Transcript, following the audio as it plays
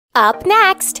Up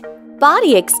next,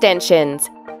 body extensions.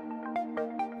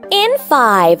 In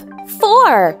 5,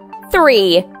 4,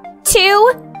 3,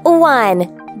 2,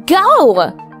 1, go!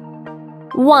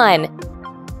 1,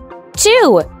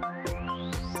 2,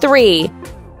 3,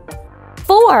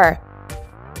 4,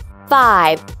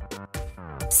 5,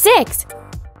 6,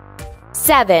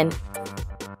 7,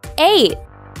 8,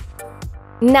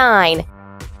 9,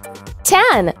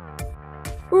 10.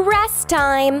 Rest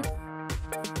time.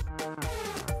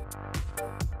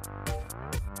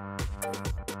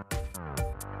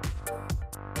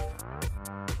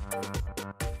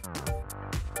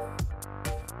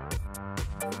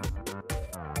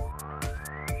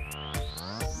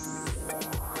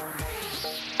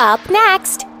 Up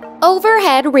next,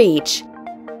 overhead reach.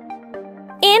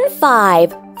 In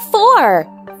 5, 4,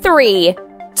 3,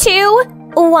 2,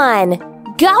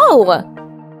 1, go!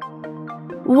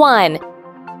 1,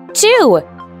 2,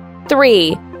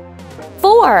 3,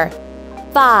 4,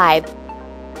 5,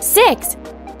 6,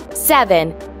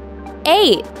 7,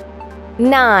 8,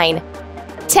 9,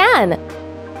 10.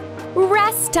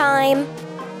 Rest time.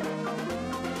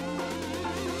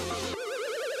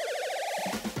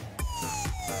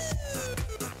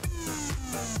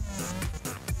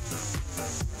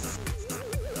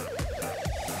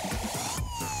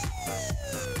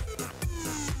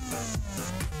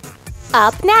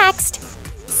 Up next,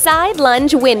 side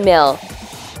lunge windmill.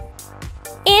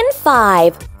 In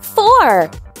 5, 4,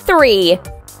 3,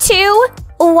 2,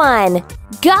 1,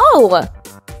 go!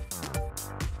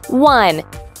 1,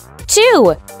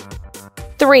 2,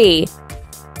 3,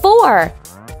 4,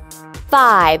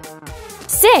 5,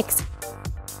 6,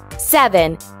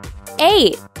 7,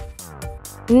 8,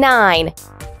 9,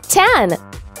 10.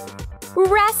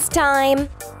 Rest time.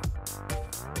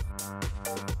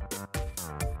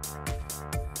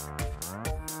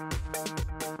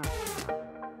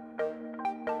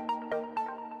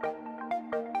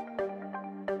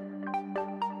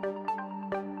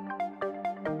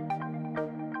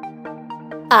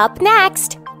 Up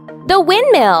next, the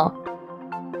windmill.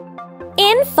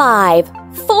 In 5,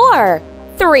 4,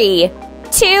 3,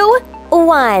 2,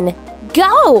 1,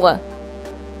 go!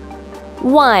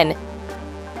 1,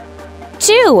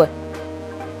 2,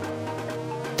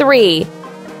 3,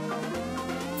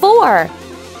 4,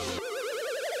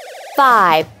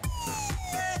 5,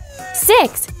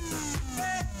 6,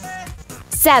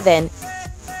 7,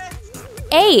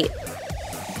 8,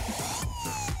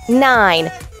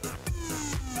 9,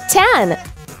 10.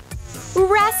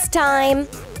 Rest time.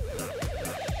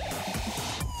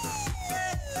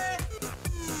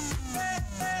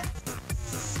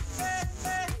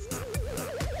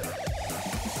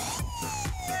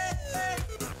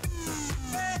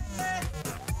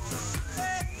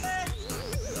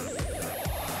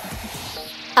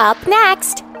 Up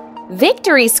next,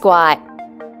 victory squat.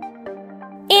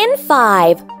 In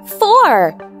 5,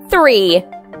 4, 3,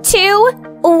 2,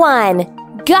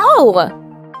 1, go!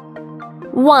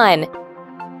 1,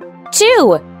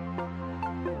 2,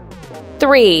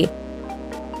 3,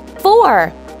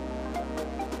 4,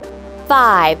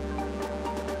 5,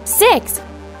 6,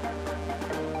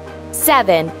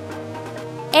 7,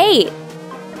 8,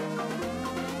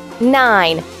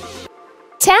 9,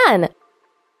 10.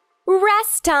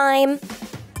 Rest time.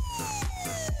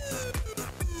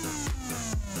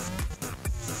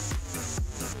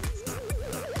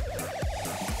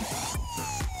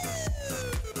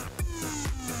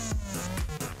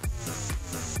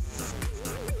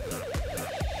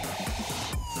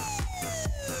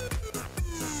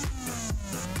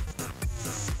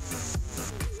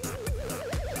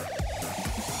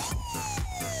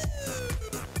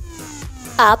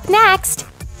 Up next,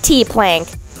 T-plank.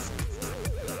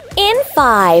 In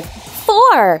 5,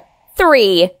 4,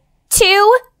 3,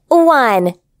 2,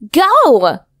 1,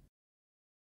 go!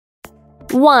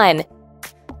 1,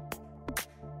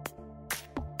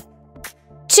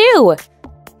 2,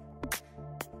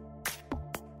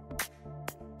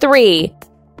 3,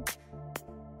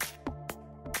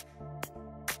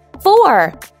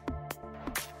 4,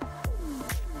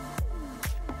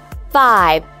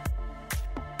 5,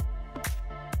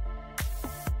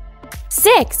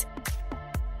 6,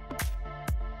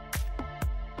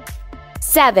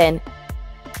 7,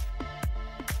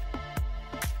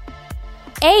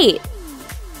 8,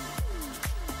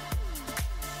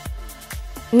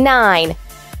 9,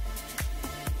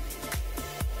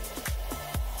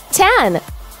 10,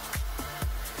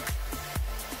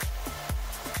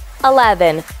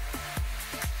 11,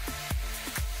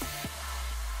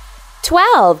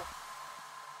 12.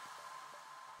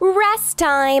 Rest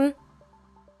time.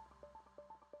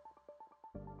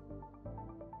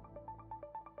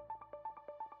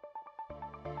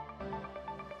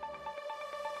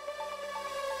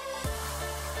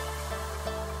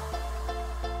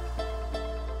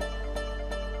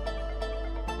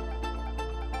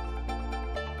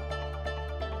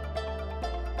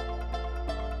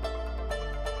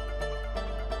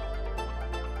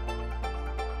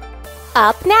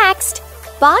 Up next,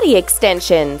 body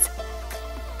extensions.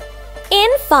 In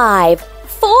 5,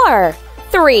 4,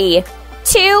 3,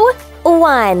 2,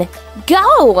 1,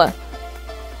 go!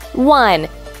 1,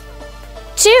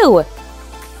 2,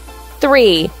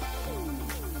 3,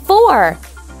 4,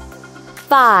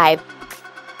 5,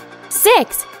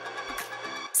 6,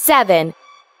 7,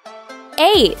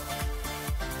 8,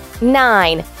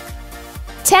 9,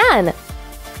 10.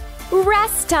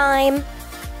 Rest time.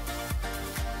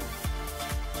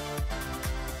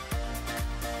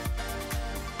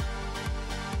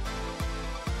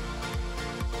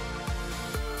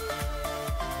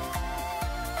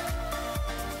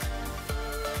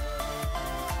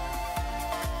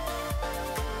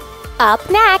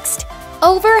 Up next,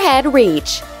 overhead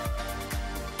reach.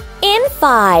 In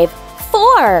 5,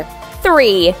 4,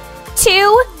 3,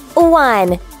 2,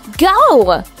 1,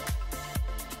 go!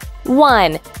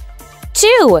 1,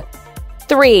 2,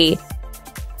 3,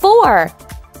 4,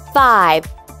 5,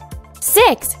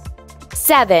 6,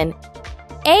 7,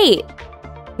 8,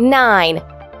 9,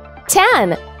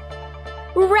 10.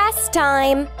 Rest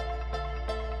time.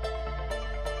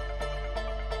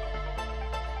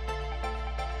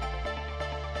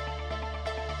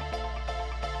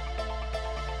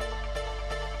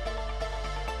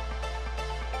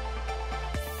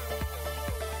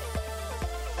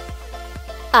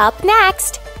 Up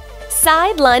next,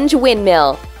 side lunge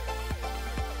windmill.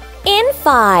 In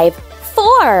 5,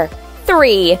 4,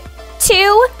 3,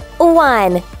 2,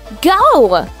 1,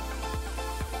 go!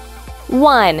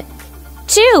 1,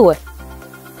 2,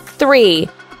 3,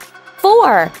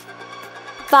 4,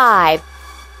 5,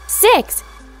 6,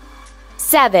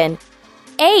 7,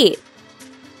 8,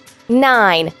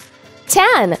 9,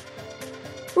 10.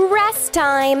 Rest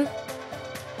time.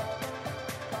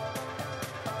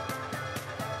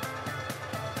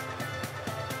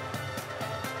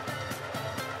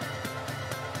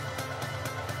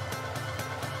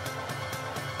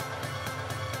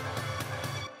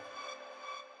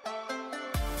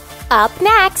 Up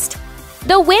next,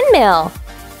 the windmill.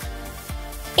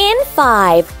 In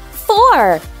 5,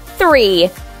 4, 3,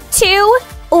 2,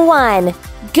 1,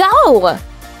 go!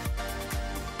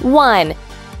 1,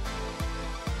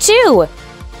 2,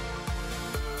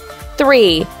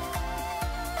 3,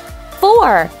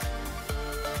 4,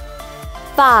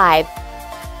 5,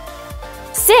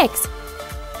 6,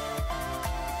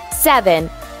 7,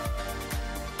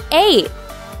 8,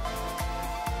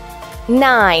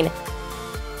 9,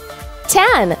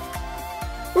 10.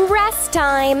 Rest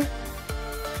time.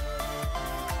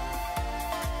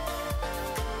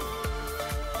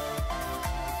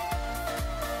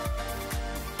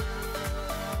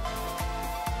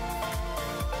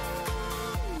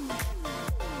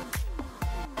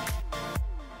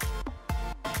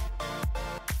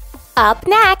 Up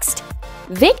next,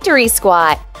 victory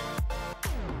squat.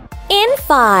 In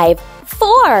 5,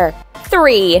 4,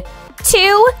 3,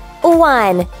 2,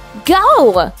 1,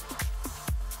 go!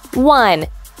 1,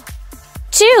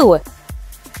 2,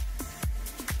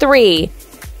 3,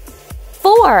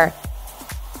 4,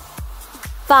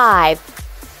 5,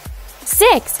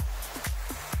 6,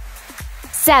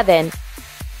 7,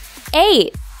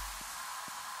 8,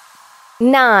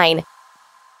 9,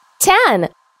 10.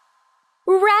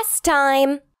 Rest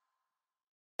time.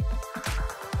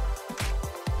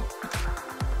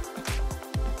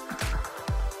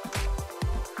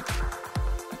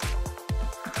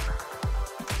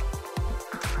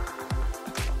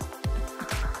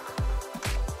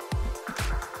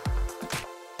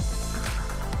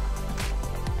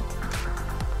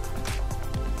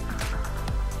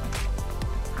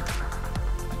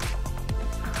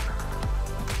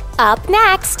 Up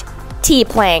next,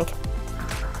 T-plank.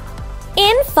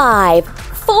 In 5,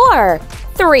 4,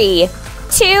 3,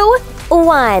 2,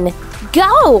 1,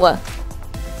 go!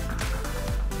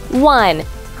 1,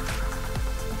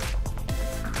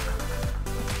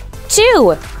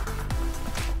 2,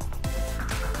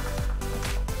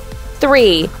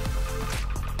 3,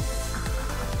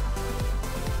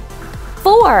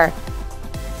 4,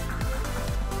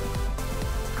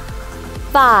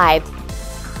 5,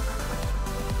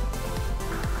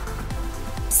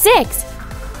 6,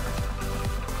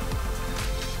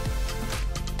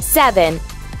 7,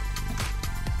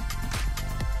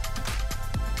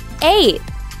 8,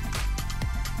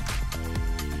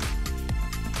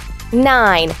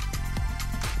 9,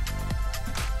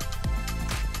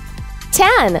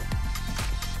 10,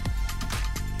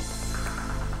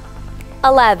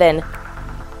 11,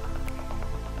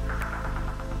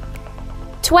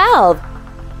 12.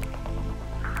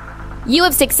 You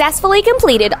have successfully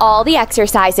completed all the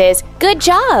exercises. Good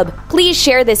job! Please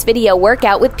share this video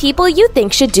workout with people you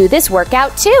think should do this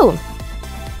workout too.